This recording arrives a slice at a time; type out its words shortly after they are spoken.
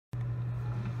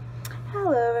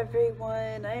Hello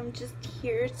everyone, I'm just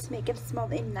here to make a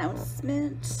small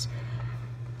announcement.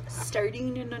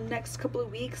 Starting in the next couple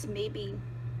of weeks, maybe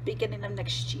beginning of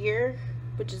next year,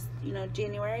 which is,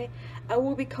 January, I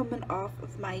will be coming off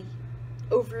of my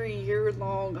over a year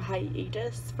long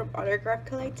hiatus from autograph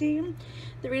collecting.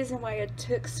 The reason why it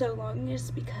took so long is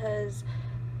because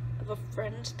of a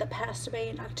friend that passed away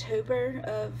in October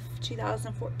of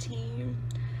 2014.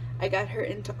 I got her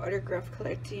into autograph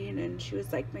collecting and she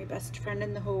was like my best friend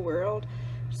in the whole world,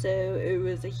 so it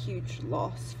was a huge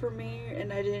loss for me,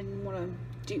 and I didn't want to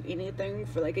do anything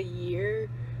for like a year,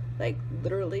 like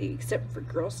literally, except for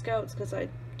Girl Scouts, because I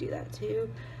do that too.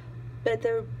 But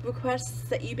the requests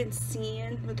that you've been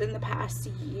seeing within the past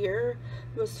year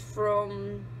was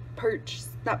from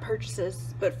not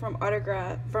purchases, but from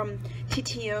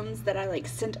TTMs that I like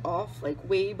sent off like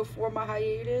way before my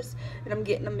hiatus, and I'm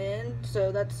getting them in,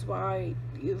 so that's why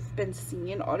you've been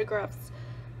seeing autographs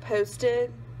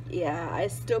posted. Yeah, I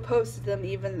still posted them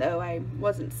even though I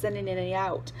wasn't sending any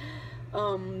out,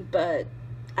 but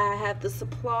I have the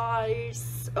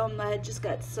supplies. I just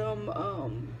got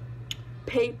some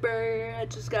paper. I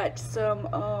just got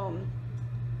some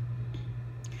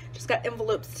just got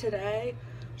envelopes today.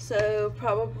 So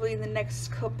probably in the next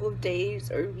couple of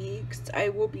days or weeks, I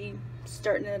will be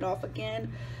starting it off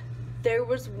again. There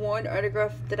was one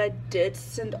autograph that I did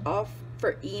send off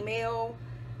for email,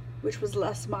 which was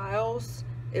less miles.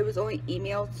 It was only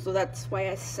email, so that's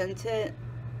why I sent it.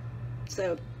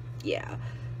 So yeah.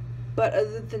 But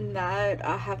other than that,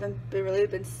 I haven't really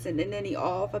been sending any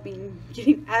off. I've been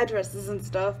getting addresses and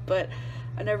stuff, but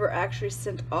I never actually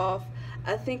sent off.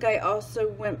 I think I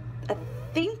also I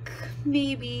think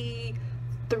maybe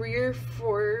 3 or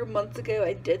 4 months ago,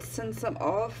 I did send some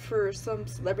off for some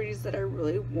celebrities that I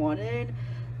really wanted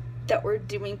that were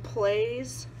doing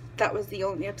plays. That was the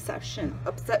only exception,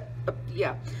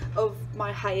 of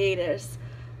my hiatus.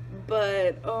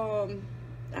 But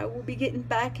I will be getting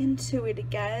back into it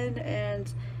again,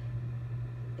 and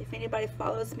if anybody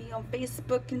follows me on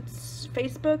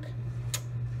Facebook,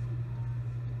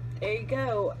 there you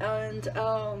go. And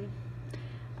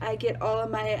I get all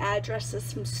of my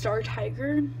addresses from Star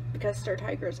Tiger, because Star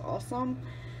Tiger is awesome.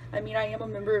 I mean, I am a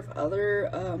member of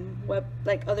other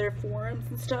other forums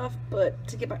and stuff, but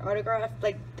to get my autograph,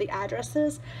 like the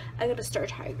addresses, I go to Star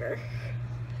Tiger.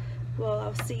 Well,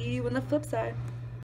 I'll see you on the flip side.